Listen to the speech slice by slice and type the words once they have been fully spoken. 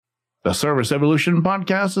The Service Evolution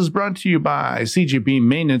podcast is brought to you by CGP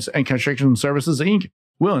Maintenance and Construction Services, Inc.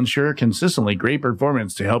 We'll ensure consistently great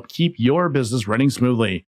performance to help keep your business running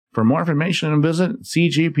smoothly. For more information, visit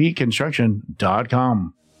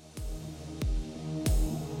cgpconstruction.com.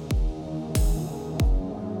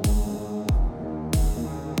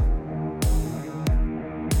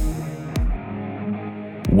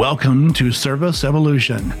 Welcome to Service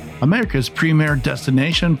Evolution, America's premier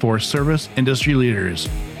destination for service industry leaders.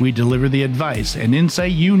 We deliver the advice and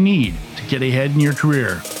insight you need to get ahead in your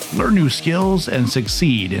career, learn new skills, and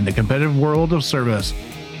succeed in the competitive world of service.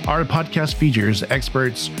 Our podcast features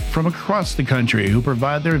experts from across the country who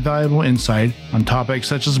provide their valuable insight on topics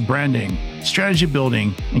such as branding, strategy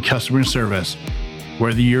building, and customer service.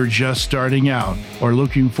 Whether you're just starting out or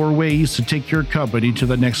looking for ways to take your company to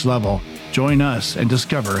the next level, join us and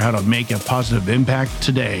discover how to make a positive impact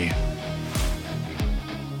today.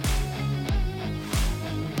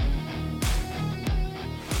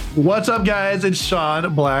 What's up, guys? It's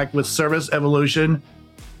Sean Black with Service Evolution.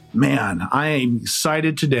 Man, I am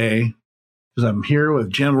excited today because I'm here with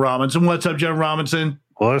Jim Robinson. What's up, Jim Robinson?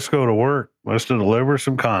 Well, let's go to work. Let's deliver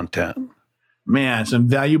some content. Man, some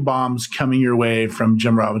value bombs coming your way from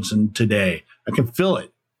Jim Robinson today. I can feel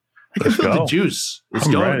it. I can feel the juice. It's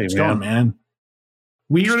going, man.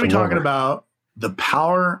 We are going to be talking about the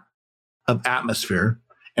power of atmosphere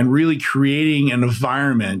and really creating an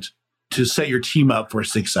environment to set your team up for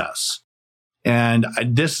success. And I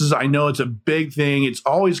know it's a big thing. It's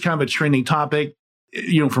always kind of a trending topic,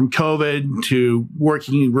 from COVID to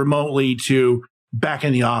working remotely to back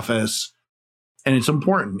in the office. And it's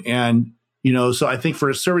important. And, so I think for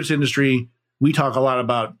a service industry, we talk a lot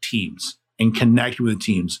about teams and connecting with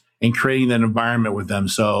teams and creating that environment with them.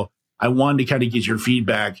 So I wanted to kind of get your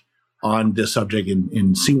feedback on this subject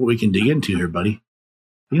and see what we can dig into here, buddy.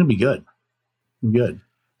 You're going to be good. Good.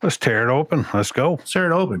 Let's tear it open. Let's go.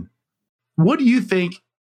 Tear it open. What do you think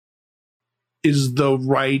is the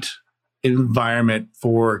right environment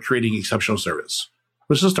for creating exceptional service?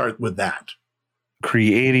 Let's just start with that.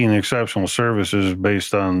 Creating exceptional service is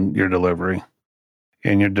based on your delivery.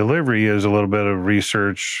 And your delivery is a little bit of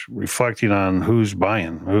research reflecting on who's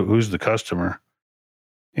buying, who's the customer.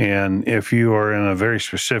 And if you are in a very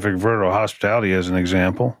specific vertical, hospitality as an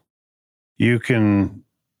example, you can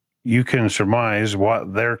surmise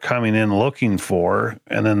what they're coming in looking for,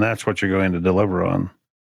 and then that's what you're going to deliver on.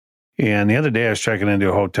 And the other day I was checking into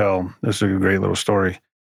a hotel. This is a great little story.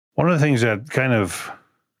 One of the things that kind of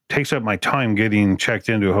takes up my time getting checked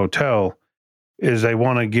into a hotel is they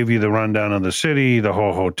want to give you the rundown of the city, the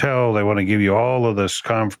whole hotel. They want to give you all of this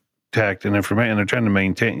contact and information. They're trying to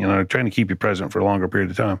maintain, they're trying to keep you present for a longer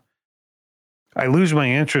period of time. I lose my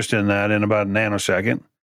interest in that in about a nanosecond.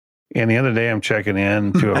 And the other day I'm checking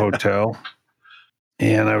in to a hotel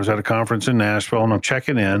and I was at a conference in Nashville and I'm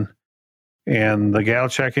checking in and the gal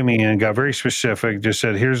checking me in got very specific, just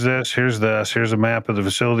said, here's this, here's a map of the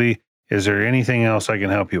facility. Is there anything else I can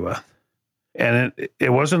help you with? And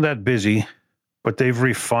it wasn't that busy, but they've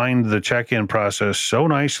refined the check-in process so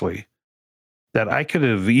nicely that I could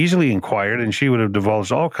have easily inquired and she would have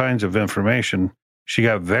divulged all kinds of information. She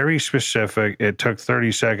got very specific. It took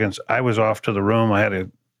 30 seconds. I was off to the room. I had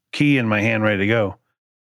a key in my hand ready to go.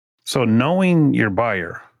 So knowing your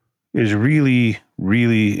buyer is really,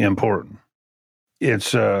 really important.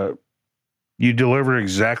 It's you deliver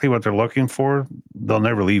exactly what they're looking for, they'll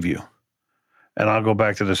never leave you. And I'll go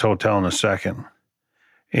back to this hotel in a second.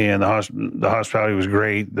 And the hospitality was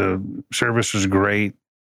great. The service was great.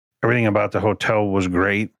 Everything about the hotel was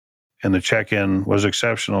great. And the check-in was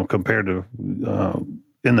exceptional compared to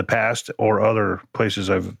in the past or other places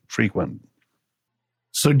I've frequented.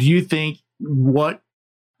 So do you think what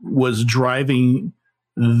was driving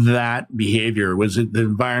that behavior? Was it the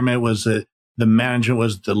environment? Was it the management?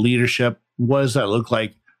 Was it the leadership? What does that look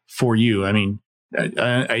like for you? I mean,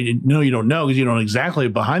 I know you don't know because you don't exactly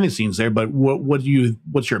behind the scenes there, but what's your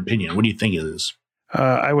opinion? What do you think it is?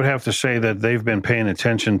 I would have to say that they've been paying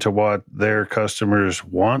attention to what their customers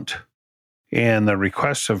want, and the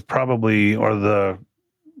requests have probably, or the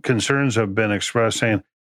concerns have been expressed saying,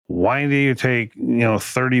 why do you take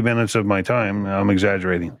 30 minutes of my time? I'm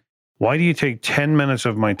exaggerating. Why do you take 10 minutes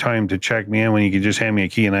of my time to check me in when you could just hand me a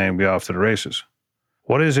key and I can be off to the races?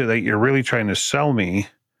 What is it that you're really trying to sell me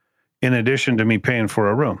in addition to me paying for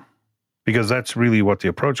a room? Because that's really what the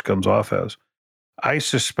approach comes off as. I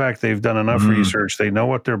suspect they've done enough research. They know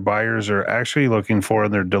what their buyers are actually looking for,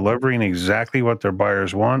 and they're delivering exactly what their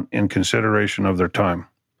buyers want in consideration of their time.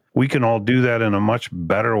 We can all do that in a much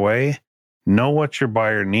better way. Know what your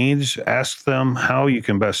buyer needs, ask them how you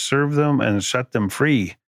can best serve them, and set them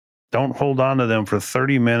free. Don't hold on to them for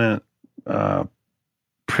 30-minute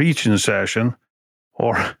preaching session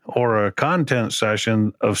or a content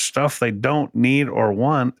session of stuff they don't need or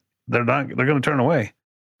want, they're going to turn away.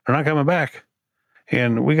 They're not coming back.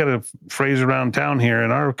 And we got a phrase around town here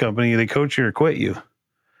in our company, they coach you or quit you.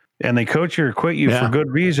 And they coach you or quit you for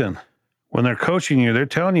good reason. When they're coaching you, they're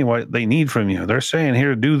telling you what they need from you. They're saying,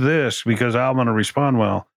 here, do this because I'm going to respond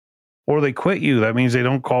well. Or they quit you. That means they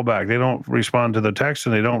don't call back. They don't respond to the text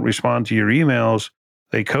and they don't respond to your emails.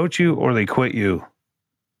 They coach you or they quit you.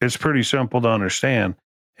 It's pretty simple to understand.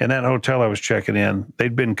 And that hotel I was checking in,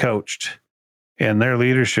 they'd been coached. And their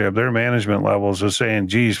leadership, their management levels was saying,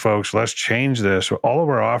 geez, folks, let's change this. All of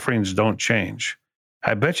our offerings don't change.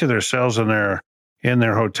 I bet you their sales in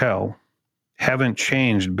their hotel haven't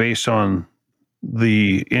changed based on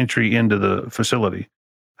the entry into the facility.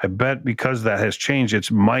 I bet because that has changed, it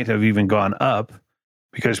might have even gone up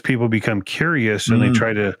because people become curious and they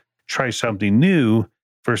try something new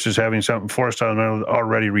versus having something forced on them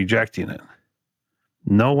already rejecting it.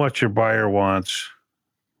 Know what your buyer wants.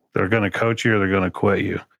 They're going to coach you or they're going to quit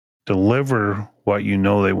you. Deliver what you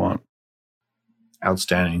know they want.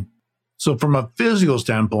 Outstanding. So from a physical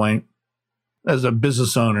standpoint, as a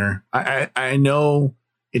business owner, I know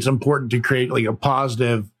it's important to create like a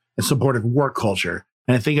positive and supportive work culture.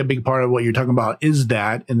 And I think a big part of what you're talking about is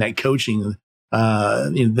that and that coaching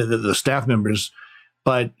the staff members.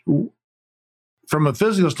 But from a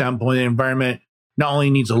physical standpoint, the environment not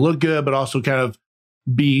only needs to look good, but also kind of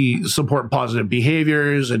support positive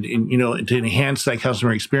behaviors and to enhance that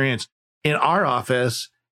customer experience. In our office,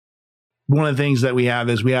 one of the things that we have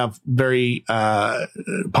is we have very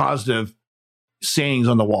positive sayings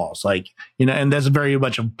on the walls, and that's very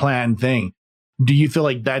much a planned thing. Do you feel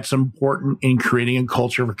like that's important in creating a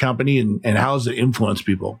culture of a company, and how does it influence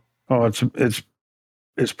people? Oh,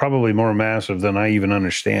 it's probably more massive than I even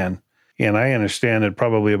understand. And I understand it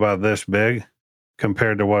probably about this big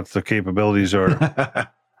compared to what the capabilities are.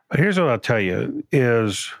 But here's what I'll tell you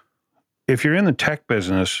is if you're in the tech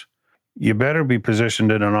business, you better be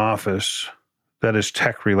positioned in an office that is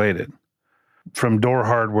tech related. From door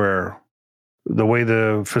hardware, the way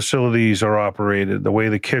the facilities are operated, the way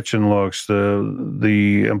the kitchen looks,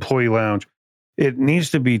 the employee lounge, it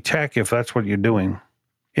needs to be tech if that's what you're doing.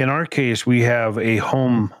 In our case, we have a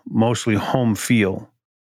mostly home feel.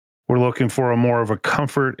 We're looking for more of a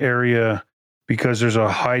comfort area because there's a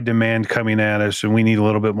high demand coming at us and we need a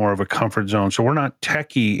little bit more of a comfort zone. So we're not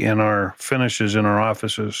techie in our finishes in our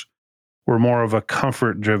offices. We're more of a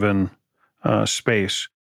comfort-driven space.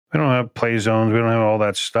 We don't have play zones. We don't have all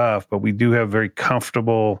that stuff, but we do have very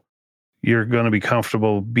comfortable, you're going to be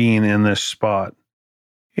comfortable being in this spot.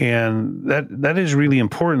 And that is really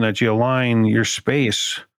important that you align your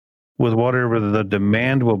space with whatever the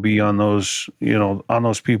demand will be on those, on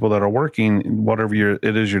those people that are working, whatever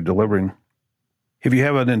it is you're delivering. If you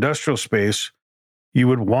have an industrial space, you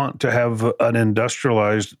would want to have an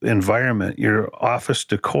industrialized environment. Your office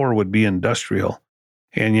decor would be industrial,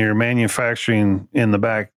 and your manufacturing in the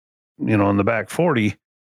back, in the back 40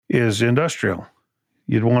 is industrial.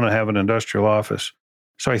 You'd want to have an industrial office.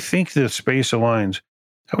 So I think the space aligns.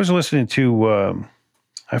 I was listening to,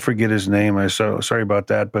 I forget his name. Sorry about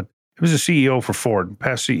that, but he was a CEO for Ford,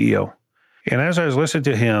 past CEO. And as I was listening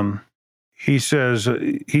to him, he says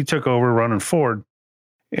he took over running Ford,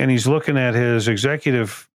 and he's looking at his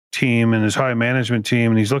executive team and his high management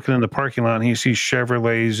team, and he's looking in the parking lot, and he sees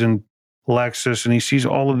Chevrolets and Lexus, and he sees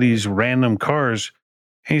all of these random cars.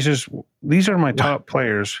 And he says, these are my top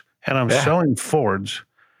players, and I'm selling Fords.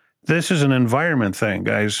 This is an environment thing,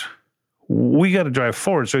 guys. We got to drive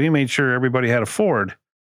Ford. So he made sure everybody had a Ford.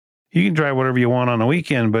 You can drive whatever you want on the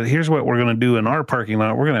weekend, but here's what we're going to do in our parking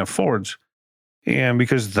lot. We're going to have Fords. And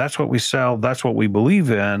because that's what we sell, that's what we believe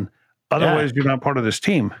in. Otherwise, you're not part of this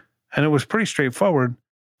team. And it was pretty straightforward.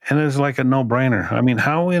 And it's like a no-brainer. I mean,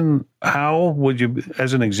 how would you,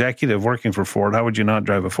 as an executive working for Ford, how would you not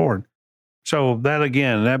drive a Ford? So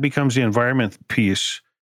that becomes the environment piece.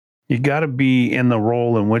 You got to be in the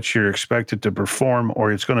role in which you're expected to perform,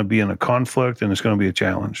 or it's going to be in a conflict and it's going to be a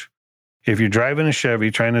challenge. If you're driving a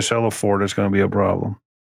Chevy trying to sell a Ford, it's going to be a problem.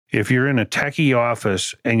 If you're in a techie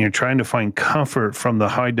office and you're trying to find comfort from the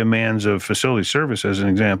high demands of facility service, as an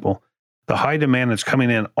example, the high demand that's coming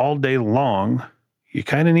in all day long, you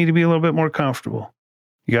kind of need to be a little bit more comfortable.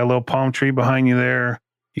 You got a little palm tree behind you there.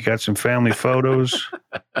 You got some family photos.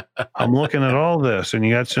 I'm looking at all this, and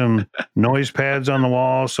you got some noise pads on the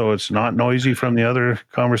wall, so it's not noisy from the other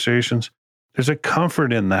conversations. There's a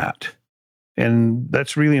comfort in that, and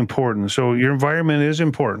that's really important. So your environment is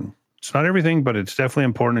important. It's not everything, but it's definitely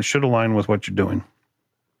important. It should align with what you're doing.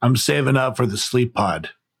 I'm saving up for the sleep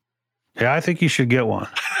pod. Yeah, I think you should get one.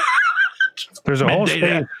 There's a whole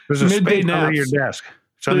space. There's a space under your desk.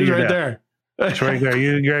 It's under your right desk. there. It's right there.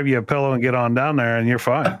 You grab you a pillow and get on down there, and you're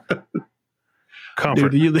fine. Comfort.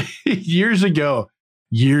 Dude, years ago,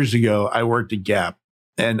 I worked at Gap,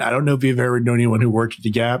 and I don't know if you've ever known anyone who worked at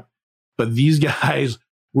the Gap, but these guys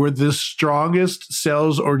were the strongest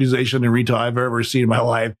sales organization in retail I've ever seen in my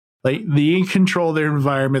life. Like, they in control their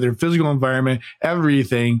environment, their physical environment,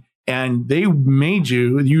 everything, and they made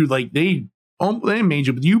you like they made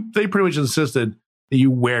you, but they pretty much insisted that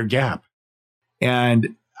you wear Gap,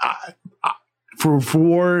 and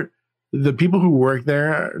for the people who work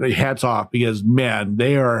there, hats off, because man,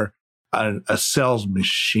 they are a sales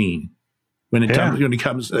machine when it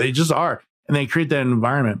comes. They just are, and they create that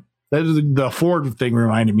environment. That is the Ford thing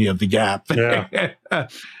reminded me of the Gap. Yeah,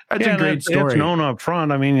 that's a great story. It's known up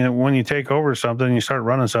front. I mean, when you take over something, you start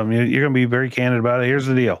running something, you're going to be very candid about it. Here's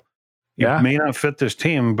the deal. You may not fit this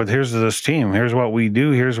team, but here's this team. Here's what we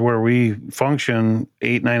do. Here's where we function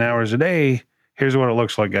 8-9 hours a day. Here's what it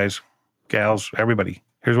looks like, guys, gals, everybody.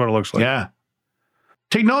 Here's what it looks like. Yeah.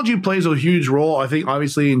 Technology plays a huge role, I think,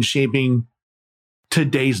 obviously, in shaping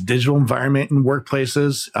today's digital environment in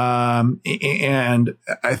workplaces. And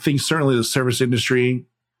I think certainly the service industry.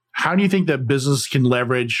 How do you think that business can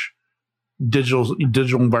leverage digital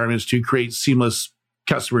environments to create seamless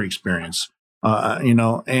customer experience?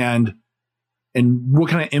 And what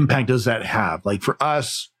kind of impact does that have? Like, for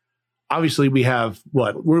us, obviously we have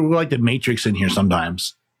we're like the Matrix in here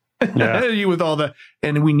sometimes. Yeah. With all the,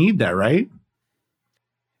 and we need that, right?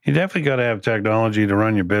 You definitely got to have technology to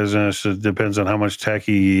run your business. It depends on how much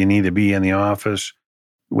techie you need to be in the office.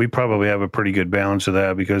 We probably have a pretty good balance of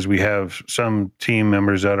that, because we have some team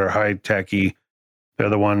members that are high techie. They're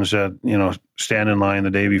the ones that, stand in line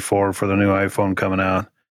the day before for the new iPhone coming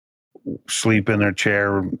out, sleep in their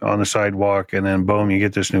chair on the sidewalk, and then boom, you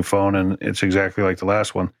get this new phone, and it's exactly like the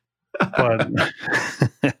last one. But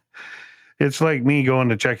it's like me going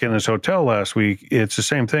to check in this hotel last week. It's the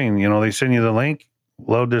same thing. They send you the link,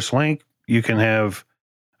 load this link. You can have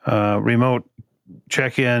remote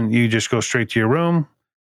check-in. You just go straight to your room,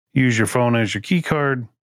 use your phone as your key card.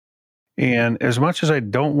 And as much as I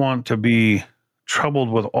don't want to be troubled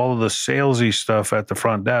with all of the salesy stuff at the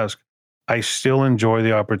front desk, I still enjoy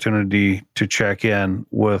the opportunity to check in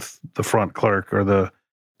with the front clerk or the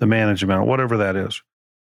management or whatever that is.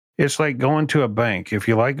 It's like going to a bank. If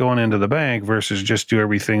you like going into the bank versus just do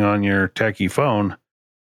everything on your techie phone,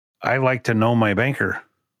 I like to know my banker.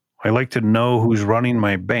 I like to know who's running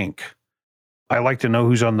my bank. I like to know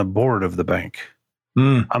who's on the board of the bank.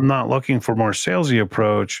 I'm not looking for more salesy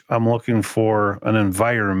approach. I'm looking for an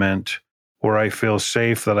environment where I feel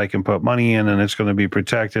safe, that I can put money in and it's going to be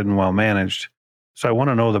protected and well managed. So I want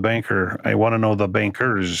to know the banker. I want to know the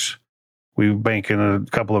bankers. We bank in a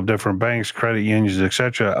couple of different banks, credit unions,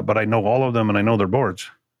 etc. But I know all of them and I know their boards.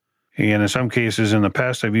 And in some cases in the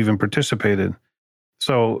past, I've even participated.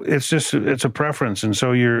 So it's a preference. And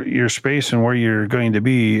so your space and where you're going to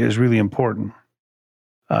be is really important.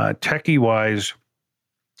 Techie wise,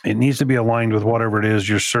 it needs to be aligned with whatever it is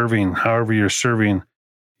you're serving, however you're serving.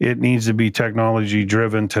 It needs to be technology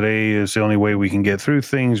driven. Today is the only way we can get through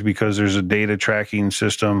things, because there's a data tracking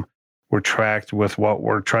system. We're tracked with what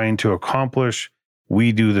we're trying to accomplish.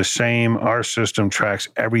 We do the same. Our system tracks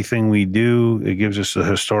everything we do. It gives us the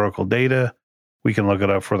historical data. We can look it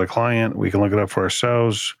up for the client. We can look it up for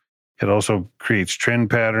ourselves. It also creates trend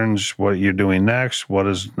patterns, what you're doing next, what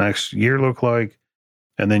does next year look like?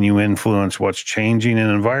 And then you influence what's changing in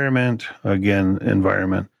environment.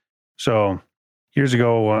 So years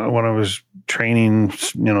ago, when I was training,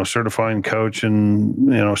 certifying coach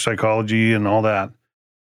and, psychology and all that,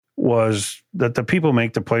 was that the people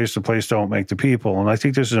make the place don't make the people. And I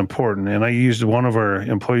think this is important. And I used one of our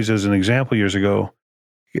employees as an example years ago.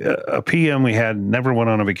 A PM we had never went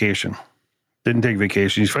on a vacation, didn't take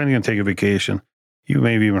vacation. He's finally going to take a vacation. You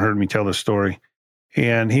may have even heard me tell this story.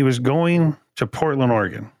 And he was going to Portland,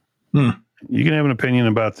 Oregon. You can have an opinion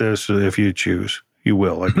about this if you choose. You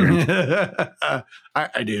will, I guarantee.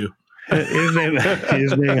 I do. His name,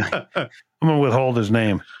 I'm going to withhold his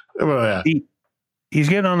name. Oh, yeah. He's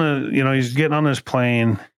getting on he's getting on this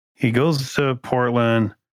plane. He goes to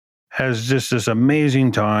Portland, has just this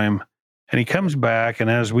amazing time. And he comes back, and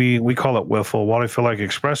as we call it Wiffle, what I feel like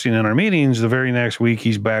expressing in our meetings, the very next week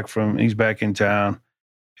he's back in town.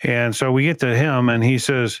 And so we get to him, and he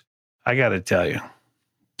says, I got to tell you,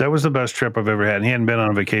 that was the best trip I've ever had. And he hadn't been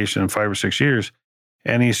on a vacation in 5 or 6 years.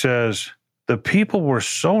 And he says, the people were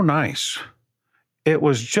so nice. It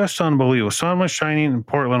was just unbelievable. Sun was shining in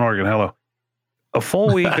Portland, Oregon. Hello. A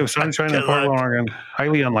full week of sunshine in Portland, Oregon,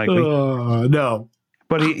 highly unlikely. No.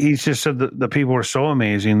 But he just said that the people were so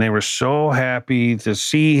amazing. They were so happy to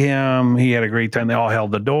see him. He had a great time. They all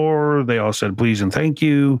held the door. They all said, please and thank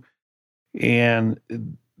you. And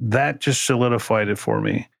that just solidified it for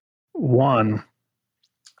me. One,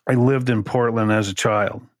 I lived in Portland as a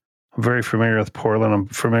child. I'm very familiar with Portland. I'm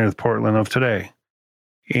familiar with Portland of today.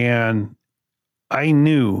 And I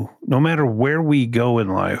knew no matter where we go in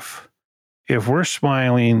life, if we're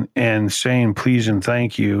smiling and saying please and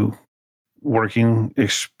thank you, working,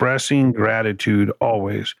 expressing gratitude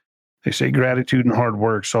always. They say gratitude and hard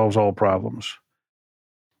work solves all problems.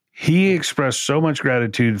 He expressed so much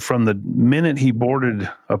gratitude from the minute he boarded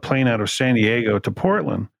a plane out of San Diego to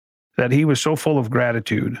Portland that he was so full of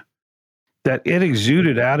gratitude that it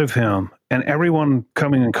exuded out of him, and everyone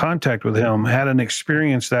coming in contact with him had an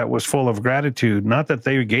experience that was full of gratitude. Not that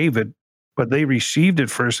they gave it, but they received it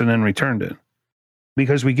first and then returned it.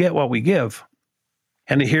 Because we get what we give.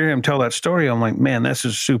 And to hear him tell that story, I'm like, man, this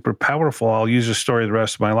is super powerful. I'll use this story the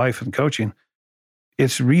rest of my life in coaching.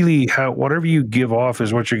 It's really how whatever you give off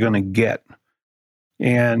is what you're going to get.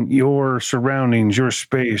 And your surroundings, your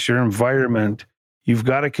space, your environment, you've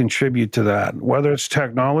got to contribute to that, whether it's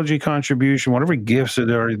technology contribution, whatever gifts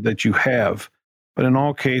that you have. But in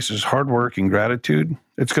all cases, hard work and gratitude,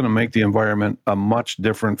 it's going to make the environment a much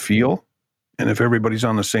different feel. And if everybody's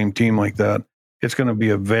on the same team like that, it's going to be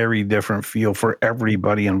a very different feel for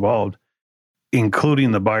everybody involved,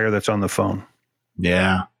 including the buyer that's on the phone.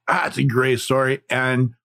 Yeah, it's a great story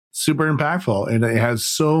and super impactful. And it has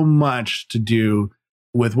so much to do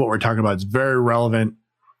with what we're talking about. It's very relevant.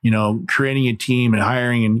 Creating a team and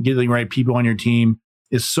hiring and getting the right people on your team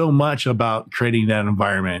is so much about creating that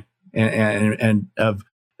environment and of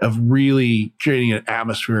really creating an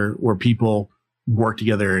atmosphere where people work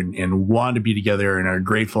together and want to be together and are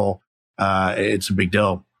grateful. It's a big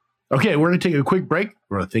deal. Okay, we're going to take a quick break.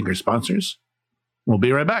 We're going to thank our sponsors. We'll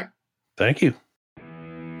be right back. Thank you.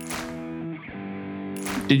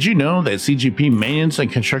 Did you know that CGP Maintenance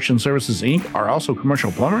and Construction Services, Inc. are also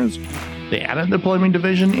commercial plumbers? They added the plumbing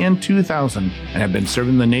division in 2000 and have been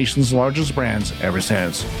serving the nation's largest brands ever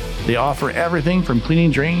since. They offer everything from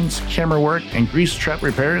cleaning drains, camera work, and grease trap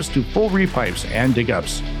repairs to full repipes and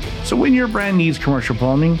dig-ups. So when your brand needs commercial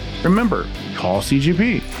plumbing, remember, call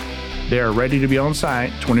CGP. They are ready to be on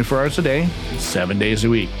site 24 hours a day, 7 days a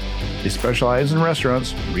week. They specialize in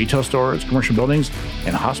restaurants, retail stores, commercial buildings,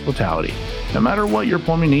 and hospitality. No matter what your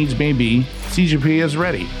plumbing needs may be, CGP is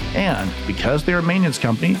ready. And because they're a maintenance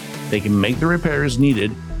company, they can make the repairs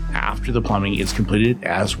needed after the plumbing is completed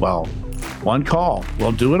as well. One call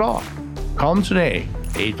will do it all. Call them today,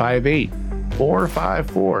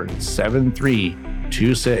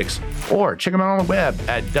 858-454-7326, or check them out on the web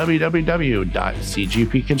at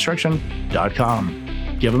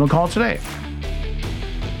www.cgpconstruction.com. Give them a call today.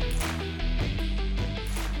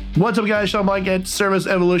 What's up, guys? Sean Blank at Service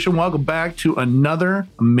Evolution. Welcome back to another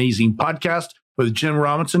amazing podcast with Jim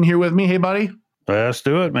Robinson here with me. Hey, buddy. Let's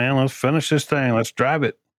do it, man. Let's finish this thing. Let's drive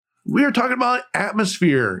it. We are talking about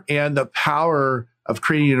atmosphere and the power of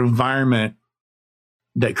creating an environment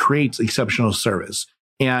that creates exceptional service.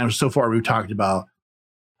 And so far, we've talked about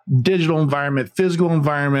digital environment, physical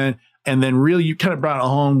environment, and then really you kind of brought it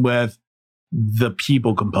home with the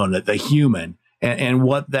people component, the human, and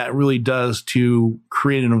what that really does to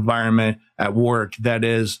create an environment at work that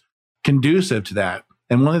is conducive to that.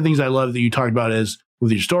 And one of the things I love that you talked about is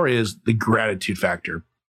with your story is the gratitude factor.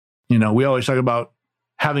 We always talk about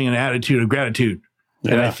having an attitude of gratitude.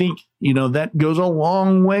 Yeah. And I think, that goes a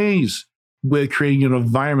long ways with creating an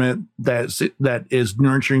environment that is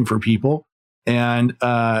nurturing for people. And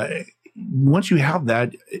once you have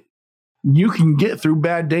that, you can get through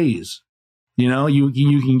bad days. You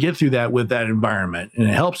can get through that with that environment, and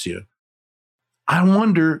it helps you. I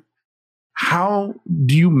wonder, how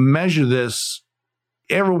do you measure this?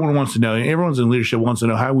 Everyone wants to know. Everyone's in leadership wants to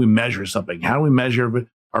know, how do we measure something? How do we measure?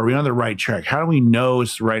 Are we on the right track? How do we know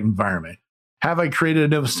it's the right environment? Have I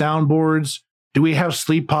created enough soundboards? Do we have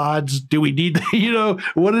sleep pods? Do we need,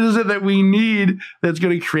 what is it that we need that's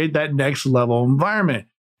going to create that next level environment?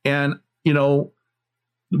 And,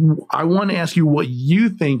 I want to ask you what you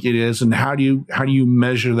think it is, and how do you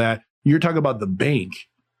measure that? You're talking about the bank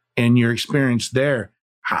and your experience there.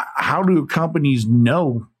 How do companies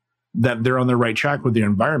know that they're on the right track with their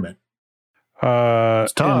environment?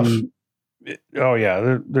 It's tough.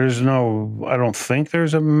 There's no, I don't think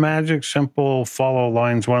there's a magic simple follow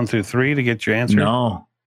lines 1 through 3 to get your answer. No.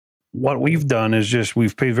 What we've done is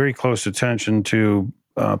we've paid very close attention to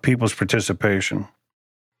people's participation.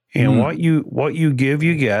 And what you give,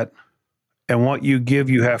 you get, and what you give,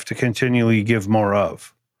 you have to continually give more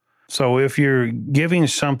of. So if you're giving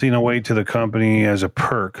something away to the company as a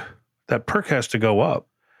perk, that perk has to go up.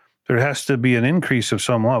 There has to be an increase of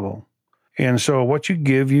some level. And so what you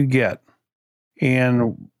give, you get.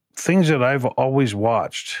 And things that I've always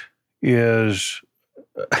watched is,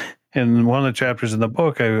 in one of the chapters in the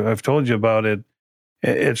book, I've told you about it.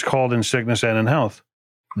 It's called In Sickness and in Health.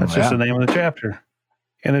 That's just the name of the chapter.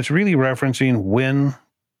 And it's really referencing when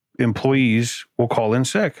employees will call in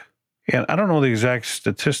sick. And I don't know the exact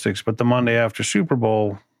statistics, but the Monday after Super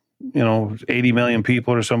Bowl, 80 million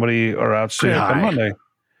people or somebody are out sick on Monday.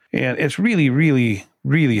 And it's really, really,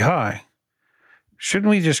 really high. Shouldn't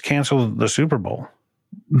we just cancel the Super Bowl?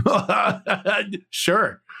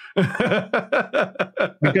 Sure.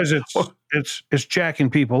 Because it's jacking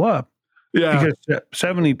people up. Yeah. Because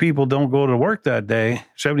 70 people don't go to work that day.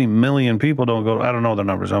 70 million people don't go. I don't know the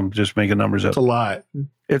numbers. I'm just making numbers up. It's a lot.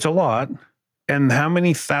 It's a lot. And how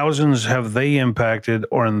many thousands have they impacted,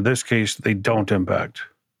 or in this case, they don't impact?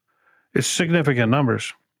 It's significant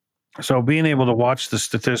numbers. So being able to watch the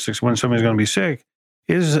statistics when somebody's going to be sick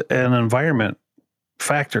is an environment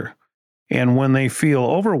factor. And when they feel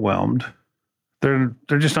overwhelmed, they're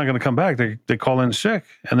just not going to come back. They call in sick,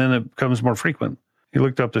 and then it becomes more frequent. You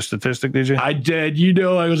looked up the statistic, did you? I did.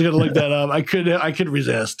 I was going to look that up. I could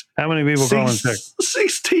resist. How many people call in sick?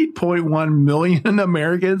 16.1 million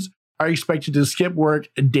Americans are expected to skip work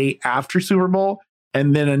a day after Super Bowl,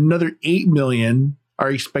 and then another 8 million are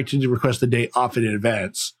expected to request the day off in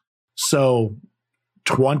advance. So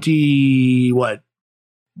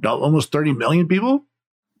almost 30 million people?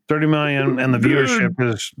 30 million, and the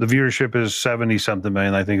viewership is 70 something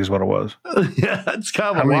million, I think is what it was. Yeah, it's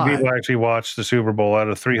kind of How many people actually watched the Super Bowl out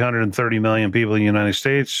of 330 million people in the United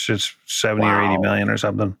States? It's 70 or 80 million or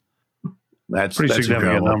something. That's pretty significant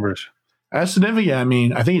incredible numbers. That's significant. I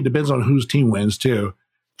mean, I think it depends on whose team wins too.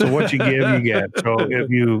 So what you give, you get. So if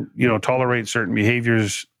you tolerate certain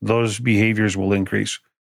behaviors, those behaviors will increase.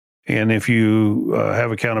 And if you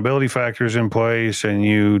have accountability factors in place and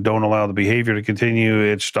you don't allow the behavior to continue,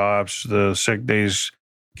 it stops. The sick days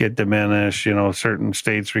get diminished. Certain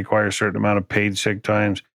states require a certain amount of paid sick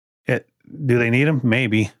times. Do they need them?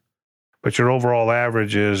 Maybe. But your overall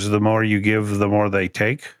average is the more you give, the more they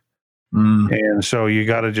take. And so you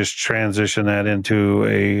got to just transition that into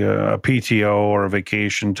a PTO or a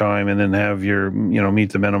vacation time, and then have your,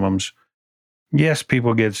 meet the minimums. Yes,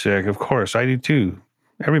 people get sick. Of course, I do too.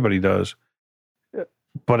 Everybody does.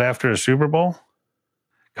 But after a Super Bowl,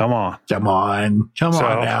 come on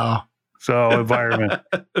now. So environment.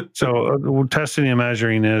 So testing and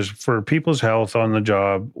measuring is for people's health on the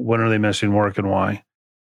job. When are they missing work and why?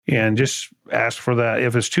 And just ask for that.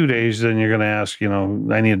 If it's 2 days, then you're going to ask,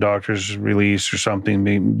 I need a doctor's release or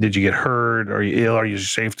something. Did you get hurt? Are you ill? Are you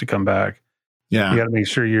safe to come back? Yeah. You got to make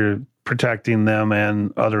sure you're protecting them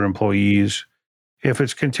and other employees. If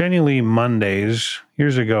it's continually Mondays,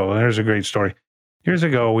 here's a great story. Years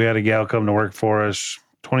ago, we had a gal come to work for us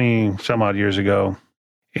 20 some odd years ago.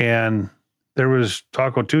 And there was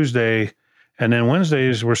Taco Tuesday, and then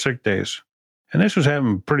Wednesdays were sick days. And this was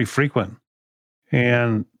happening pretty frequent.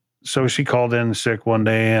 And so she called in sick one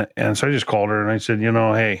day, and so I just called her and I said,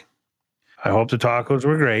 hey, I hope the tacos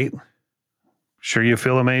were great. Sure, you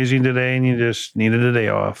feel amazing today and you just needed a day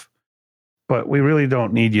off. But we really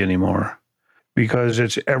don't need you anymore because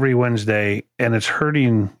it's every Wednesday and it's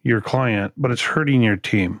hurting your client, but it's hurting your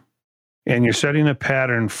team. And you're setting a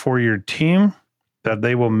pattern for your team that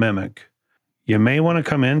they will mimic. You may want to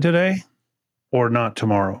come in today or not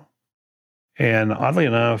tomorrow. And oddly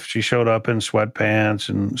enough, she showed up in sweatpants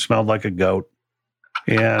and smelled like a goat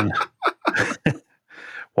and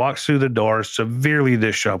walks through the door severely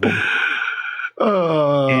disheveled.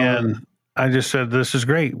 And I just said, this is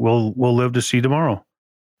great. We'll live to see tomorrow.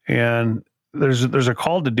 And there's a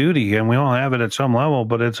call to duty, and we all have it at some level,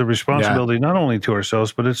 but it's a responsibility not only to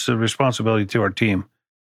ourselves, but it's a responsibility to our team.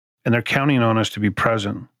 And they're counting on us to be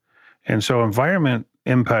present. And so environment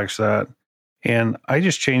impacts that. And I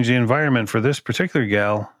just changed the environment for this particular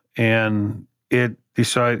gal, and she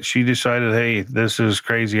decided, hey, this is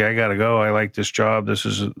crazy. I got to go. I like this job. This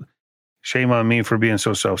is shame on me for being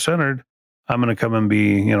so self-centered. I'm going to come and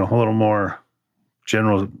be, a little more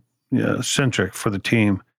general centric for the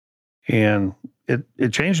team. And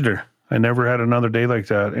it changed her. I never had another day like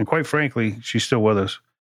that. And quite frankly, she's still with us.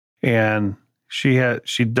 And she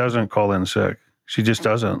doesn't call in sick. She just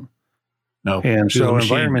doesn't. No. And so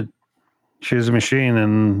environment. She's a machine,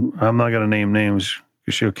 and I'm not going to name names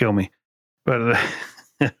because she'll kill me. But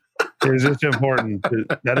it's just important.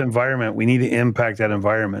 That environment, we need to impact that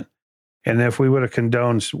environment. And if we would have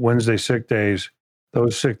condoned Wednesday sick days,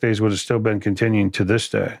 those sick days would have still been continuing to this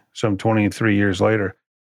day, some 23 years later.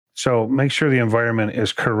 So make sure the environment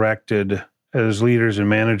is corrected as leaders and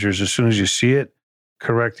managers. As soon as you see it,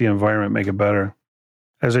 correct the environment, make it better.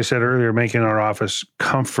 As I said earlier, making our office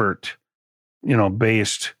comfort,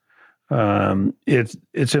 based.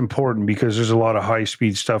 It's important because there's a lot of high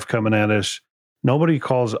speed stuff coming at us. Nobody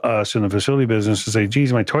calls us in the facility business to say,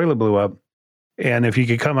 geez, my toilet blew up. And if you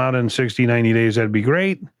could come out in 60, 90 days, that'd be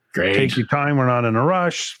great. Take your time. We're not in a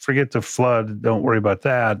rush. Forget the flood. Don't worry about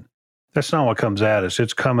that. That's not what comes at us.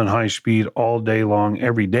 It's coming high speed all day long,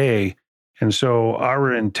 every day. And so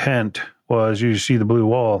our intent was, you see the blue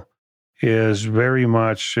wall, is very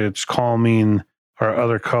much, it's calming. Our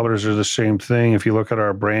other colors are the same thing. If you look at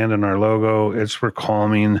our brand and our logo, it's for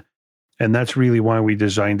calming. And that's really why we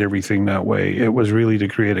designed everything that way. It was really to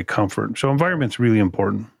create a comfort. So environment's really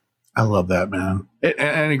important. I love that, man. And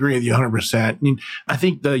I agree with you 100%. I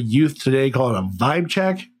think the youth today call it a vibe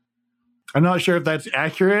check. I'm not sure if that's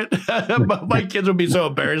accurate, but my kids would be so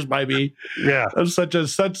embarrassed by me. Yeah. It's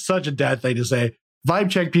such a dad thing to say. Vibe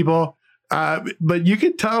check, people. But you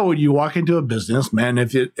can tell when you walk into a business, man,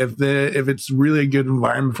 if it's really a good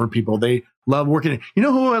environment for people, they love working. You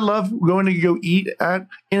know who I love going to go eat at?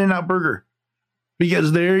 In-N-Out Burger,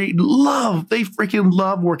 because they freaking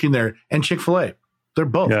love working there, and Chick-fil-A. They're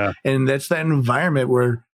both. Yeah. And that's that environment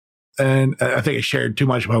where, and I think I shared too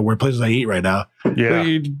much about where places I eat right now.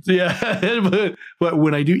 Yeah. But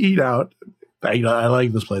when I do eat out, I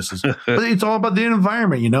like those places. But it's all about the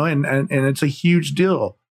environment, and it's a huge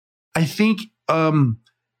deal. I think,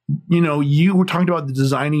 you were talking about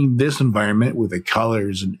designing this environment with the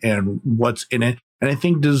colors and what's in it. And I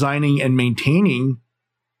think designing and maintaining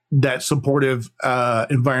that supportive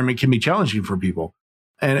environment can be challenging for people.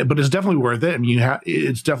 But it's definitely worth it. I mean,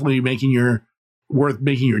 it's definitely worth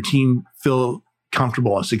making your team feel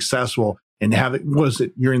comfortable and successful and have it.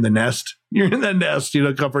 You're in the nest. You're in the nest,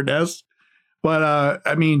 comfort nest. But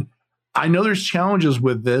I mean, I know there's challenges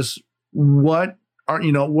with this. What are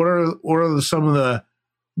some of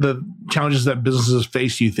the challenges that businesses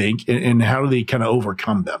face, you think, and how do they kind of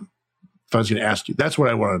overcome them? If I was going to ask you, that's what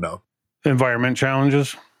I want to know. Environment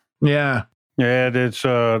challenges. Yeah. Yeah, it's,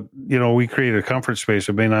 we create a comfort space.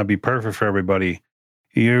 It may not be perfect for everybody.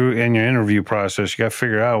 You, in your interview process, you got to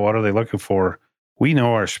figure out, what are they looking for? We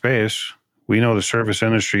know our space. We know the service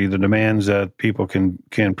industry, the demands that people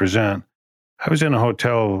can present. I was in a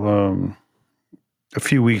hotel a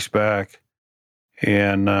few weeks back,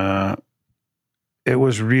 and it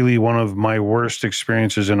was really one of my worst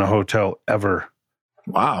experiences in a hotel ever.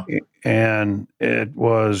 Wow. And it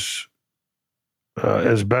was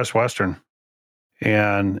as Best Western.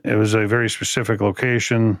 And it was a very specific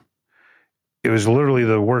location. It was literally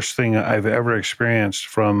the worst thing I've ever experienced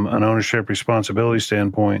from an ownership responsibility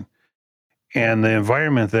standpoint. And the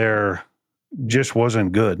environment there just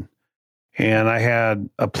wasn't good. And I had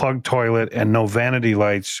a plugged toilet and no vanity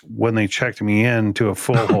lights when they checked me in to a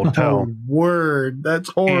full hotel. Oh, word. That's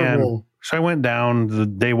horrible. And so I went down the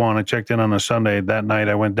day one. I checked in on a Sunday. That night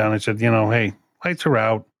I went down. I said, hey, lights are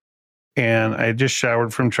out. And I just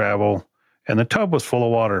showered from travel. And the tub was full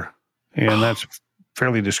of water. And that's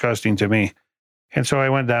fairly disgusting to me. And so I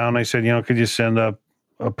went down. I said, could you send up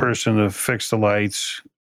a person to fix the lights?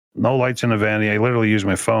 No lights in the vanity. I literally used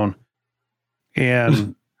my phone.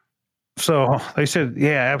 And so they said,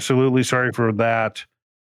 yeah, absolutely. Sorry for that.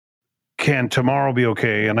 Can tomorrow be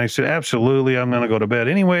okay? And I said, absolutely. I'm going to go to bed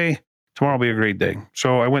anyway. Tomorrow will be a great day.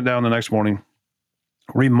 So I went down the next morning,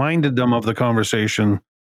 reminded them of the conversation.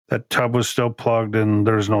 That tub was still plugged and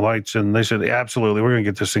there's no lights. And they said, absolutely, we're going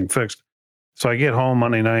to get this thing fixed. So I get home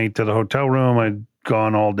Monday night to the hotel room. I'd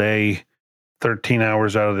gone all day, 13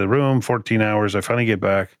 hours out of the room, 14 hours. I finally get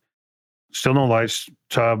back. Still no lights.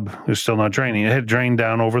 Tub is still not draining. It had drained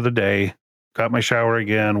down over the day. Got my shower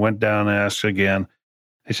again, went down, asked again.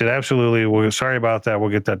 They said, absolutely. Well, sorry about that. We'll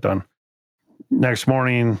get that done. Next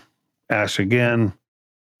morning, asked again.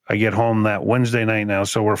 I get home that Wednesday night now.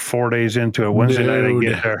 So we're 4 days into it. Wednesday night, I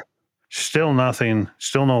get there. Still nothing,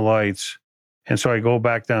 still no lights. And so I go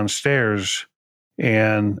back downstairs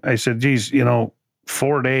and I said, geez,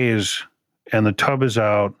 4 days and the tub is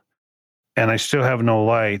out and I still have no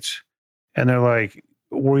lights. And they're like,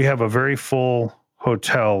 we have a very full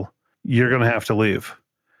hotel. You're going to have to leave.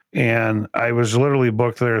 And I was literally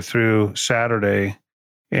booked there through Saturday.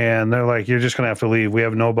 And they're like, you're just going to have to leave. We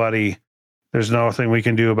have nobody. There's nothing we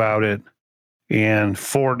can do about it. And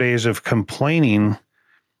 4 days of complaining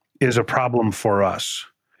is a problem for us.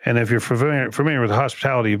 And if you're familiar with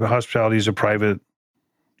hospitality is a private,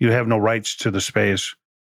 you have no rights to the space.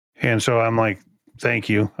 And so I'm like, thank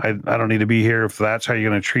you. I don't need to be here. If that's how you're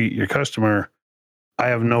going to treat your customer, I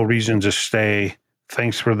have no reason to stay.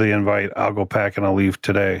 Thanks for the invite. I'll go pack and I'll leave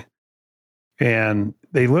today. And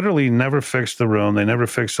they literally never fixed the room. They never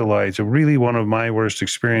fixed the lights. Really one of my worst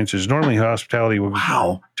experiences. Normally hospitality would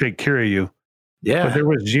take care of you. Yeah. But there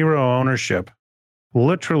was zero ownership,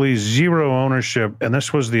 literally zero ownership. And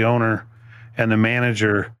this was the owner and the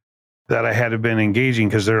manager that I had been engaging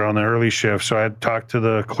because they're on the early shift. So I had talked to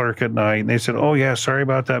the clerk at night and they said, oh yeah, sorry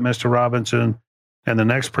about that, Mr. Robinson. And the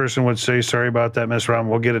next person would say, sorry about that, Mr. Robinson,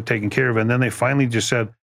 we'll get it taken care of. And then they finally just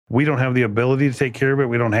said, we don't have the ability to take care of it.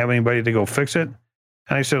 We don't have anybody to go fix it.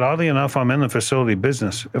 And I said, oddly enough, I'm in the facility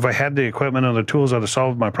business. If I had the equipment and the tools, I'd have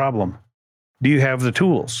solved my problem. Do you have the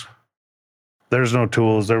tools? There's no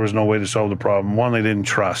tools. There was no way to solve the problem. One, they didn't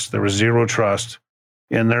trust. There was zero trust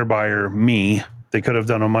in their buyer, me. They could have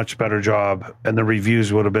done a much better job, and the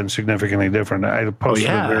reviews would have been significantly different. I posted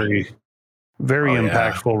a very, very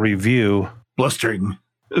impactful review. Blistering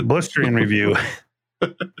review.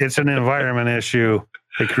 It's an environment issue.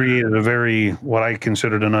 They created a very, what I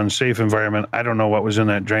considered an unsafe environment. I don't know what was in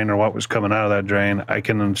that drain or what was coming out of that drain. I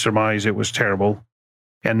can surmise it was terrible.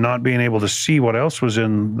 And not being able to see what else was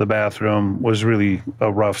in the bathroom was really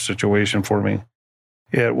a rough situation for me.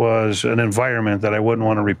 It was an environment that I wouldn't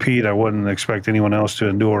want to repeat. I wouldn't expect anyone else to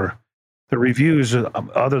endure. The reviews,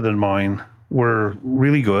 other than mine, were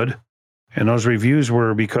really good. And those reviews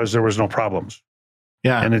were because there was no problems.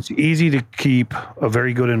 Yeah. And it's easy to keep a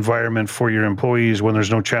very good environment for your employees when there's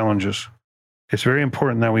no challenges. It's very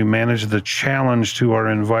important that we manage the challenge to our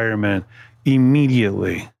environment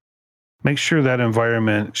immediately. Make sure that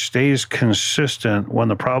environment stays consistent when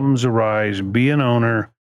the problems arise. Be an owner,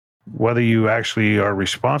 whether you actually are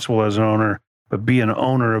responsible as an owner, but be an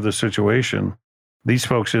owner of the situation. These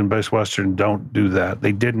folks in Best Western don't do that.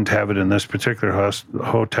 They didn't have it in this particular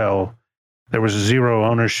hotel. There was zero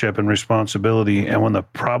ownership and responsibility. And when the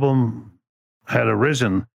problem had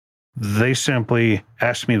arisen, they simply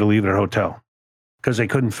asked me to leave their hotel because they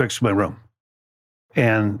couldn't fix my room.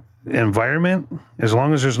 And environment, as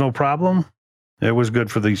long as there's no problem, it was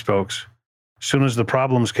good for these folks. As soon as the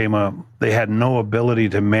problems came up, they had no ability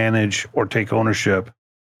to manage or take ownership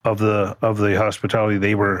of the hospitality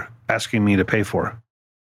they were asking me to pay for.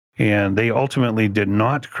 And they ultimately did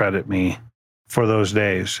not credit me for those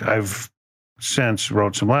days. I've since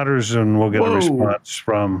wrote some letters and we'll get a response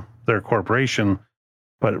from their corporation,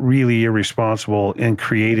 but really irresponsible in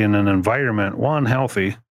creating an environment, one,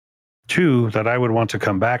 healthy, two, that I would want to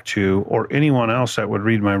come back to, or anyone else that would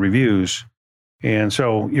read my reviews. And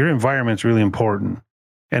so your environment's really important.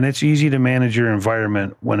 And it's easy to manage your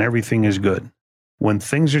environment when everything is good. When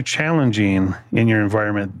things are challenging in your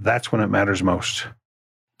environment, that's when it matters most.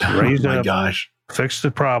 Raise up, fix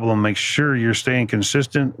the problem, make sure you're staying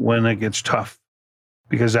consistent when it gets tough,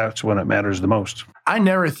 because that's when it matters the most. I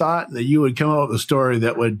never thought that you would come up with a story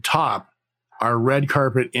that would top our red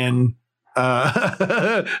carpet in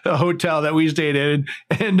a hotel that we stayed in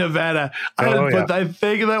Nevada. I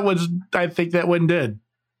think that one did.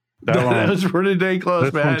 That was pretty dang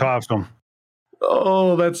close, man. One tops them.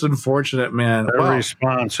 Oh, that's unfortunate, man. Their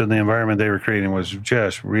response and the environment they were creating was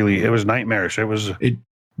just really, it was nightmarish.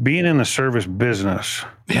 Being in the service business.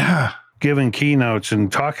 Yeah. Giving keynotes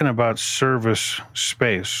and talking about service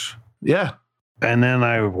space. Yeah. And then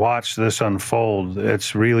I watched this unfold.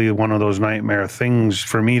 It's really one of those nightmare things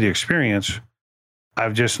for me to experience.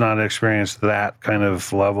 I've just not experienced that kind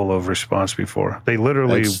of level of response before. They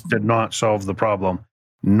literally did not solve the problem,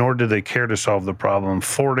 nor did they care to solve the problem.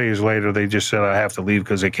 4 days later, they just said, I have to leave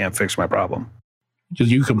because they can't fix my problem.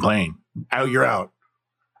 Because you complain. You're out.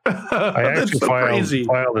 I actually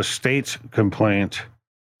filed a state complaint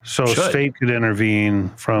so state could intervene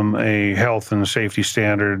from a health and safety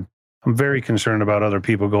standard. I'm very concerned about other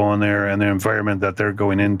people going there and the environment that they're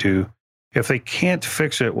going into. If they can't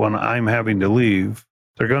fix it when I'm having to leave,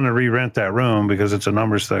 they're going to re-rent that room because it's a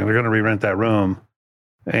numbers thing. They're going to re-rent that room.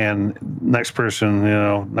 And next person,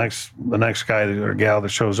 the next guy or gal that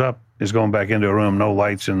shows up is going back into a room, no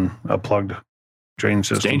lights and a plugged drain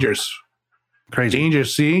system. It's dangerous. Crazy.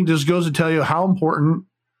 Dangerous. See, this goes to tell you how important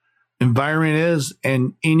environment is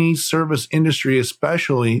in any service industry,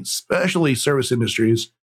 especially service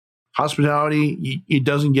industries. Hospitality, it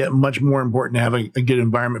doesn't get much more important to have a good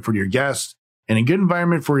environment for your guests and a good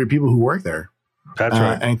environment for your people who work there. That's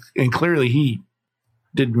right. And clearly he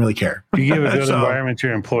didn't really care. If you give a good environment to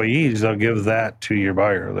your employees, they'll give that to your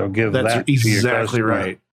buyer. They'll give that to your customer. That's exactly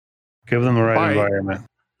right. Give them the right environment.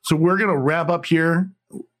 So we're going to wrap up here.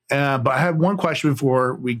 But I have one question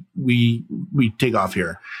before we take off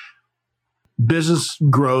here. Business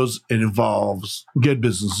grows and evolves. Good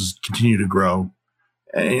businesses continue to grow.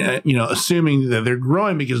 Assuming that they're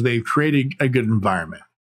growing because they've created a good environment.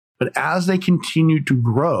 But as they continue to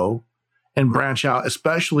grow and branch out,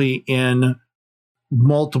 especially in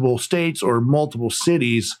multiple states or multiple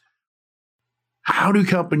cities, how do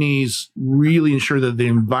companies really ensure that the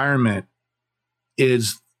environment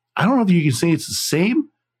is, I don't know if you can say it's the same,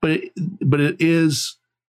 but it is,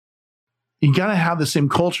 you got to have the same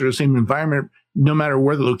culture, the same environment, no matter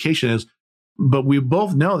where the location is. But we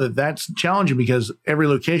both know that that's challenging because every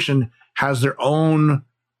location has their own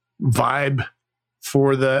vibe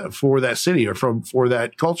for that city or for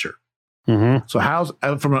that culture. Mm-hmm. So how's,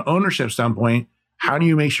 from an ownership standpoint, how do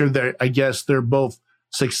you make sure that, I guess, they're both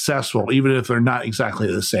successful, even if they're not exactly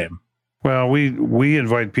the same? Well, we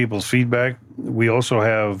invite people's feedback. We also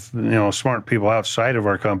have, smart people outside of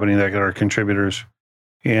our company that are contributors.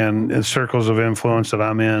 And in circles of influence that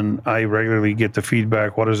I'm in, I regularly get the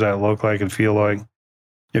feedback. What does that look like and feel like?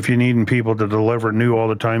 If you're needing people to deliver new all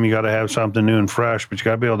the time, you got to have something new and fresh, but you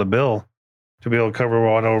got to be able to bill to be able to cover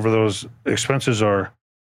whatever those expenses are.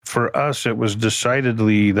 For us, it was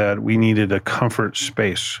decidedly that we needed a comfort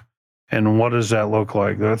space. And what does that look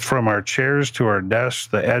like? From our chairs to our desks,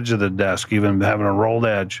 the edge of the desk, even having a rolled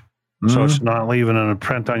edge. Mm-hmm. So it's not leaving an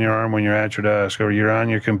imprint on your arm when you're at your desk or you're on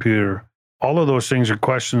your computer. All of those things are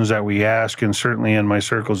questions that we ask, and certainly in my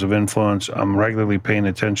circles of influence, I'm regularly paying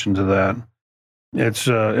attention to that.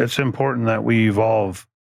 It's important that we evolve.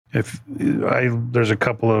 There's a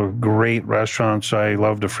couple of great restaurants I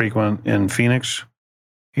love to frequent in Phoenix,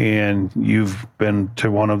 and you've been to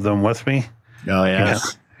one of them with me. Oh,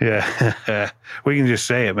 yes. Yeah. We can just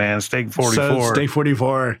say it, man. Steak 44. So, Steak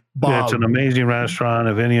 44. Bob. Yeah, it's an amazing restaurant.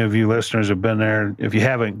 If any of you listeners have been there, if you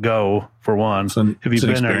haven't, go for one. If you've been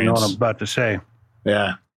experience. There, you know what I'm about to say.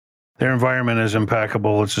 Yeah. Their environment is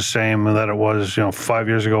impeccable. It's the same that it was, 5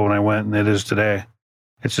 years ago when I went, and it is today.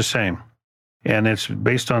 It's the same. And it's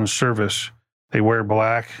based on service. They wear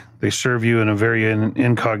black. They serve you in a very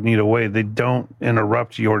incognito way. They don't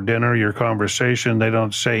interrupt your dinner, your conversation. They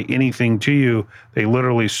don't say anything to you. They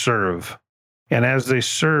literally serve. And as they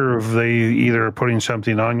serve, they either are putting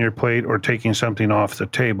something on your plate or taking something off the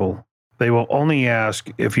table. They will only ask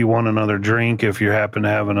if you want another drink, if you happen to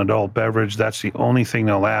have an adult beverage. That's the only thing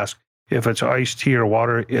they'll ask. If it's iced tea or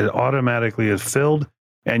water, it automatically is filled,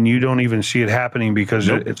 and you don't even see it happening because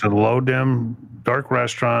it's a low, dim, dark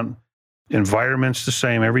restaurant. Environment's the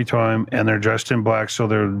same every time, and they're dressed in black, so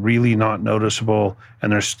they're really not noticeable,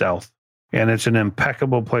 and they're stealth. And it's an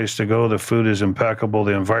impeccable place to go. The food is impeccable.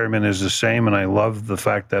 The environment is the same, and I love the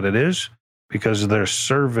fact that it is, because their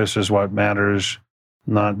service is what matters,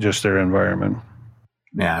 not just their environment.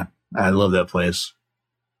 Yeah, I love that place.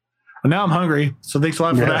 Well, now I'm hungry, so thanks a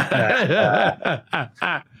lot for that.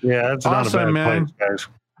 Yeah, that's awesome, not a bad place, guys.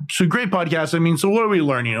 So great podcast. I mean, so what are we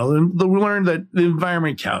learning? We learned that the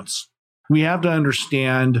environment counts. We have to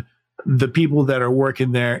understand the people that are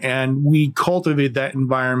working there, and we cultivate that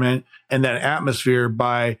environment and that atmosphere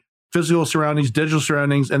by physical surroundings, digital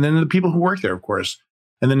surroundings, and then the people who work there, of course.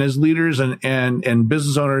 And then as leaders and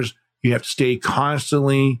business owners, you have to stay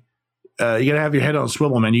constantly, you got to have your head on a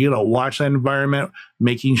swivel, man. You got to watch that environment,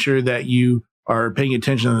 making sure that you are paying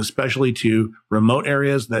attention, especially to remote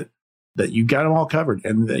areas, that you got them all covered,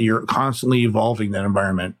 and that you're constantly evolving that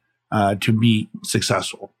environment to be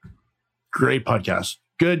successful. Great podcast.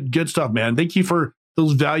 Good stuff, man. Thank you for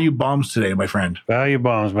those value bombs today, my friend. Value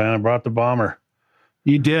bombs, man. I brought the bomber.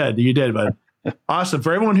 You did, bud. Awesome.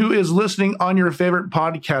 For everyone who is listening on your favorite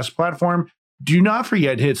podcast platform, do not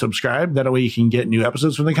forget to hit subscribe. That way you can get new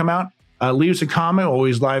episodes when they come out. Leave us a comment.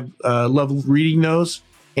 Always love reading those.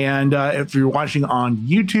 And if you're watching on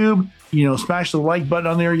YouTube, smash the like button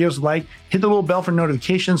on there. Give us a like. Hit the little bell for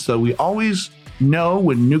notifications so we always know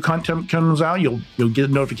when new content comes out. You'll get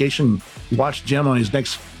a notification. Watch Jim on his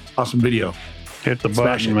next awesome video. Hit the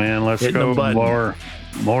button, man. Let's go.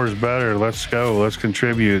 More is better. Let's go. Let's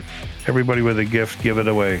contribute. Everybody with a gift, give it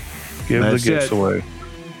away. Give the gifts away.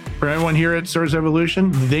 For everyone here at Service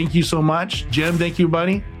Evolution, thank you so much. Jim, thank you,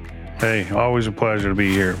 buddy. Hey, always a pleasure to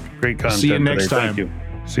be here. Great content. See you next time. Thank you.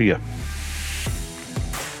 See ya.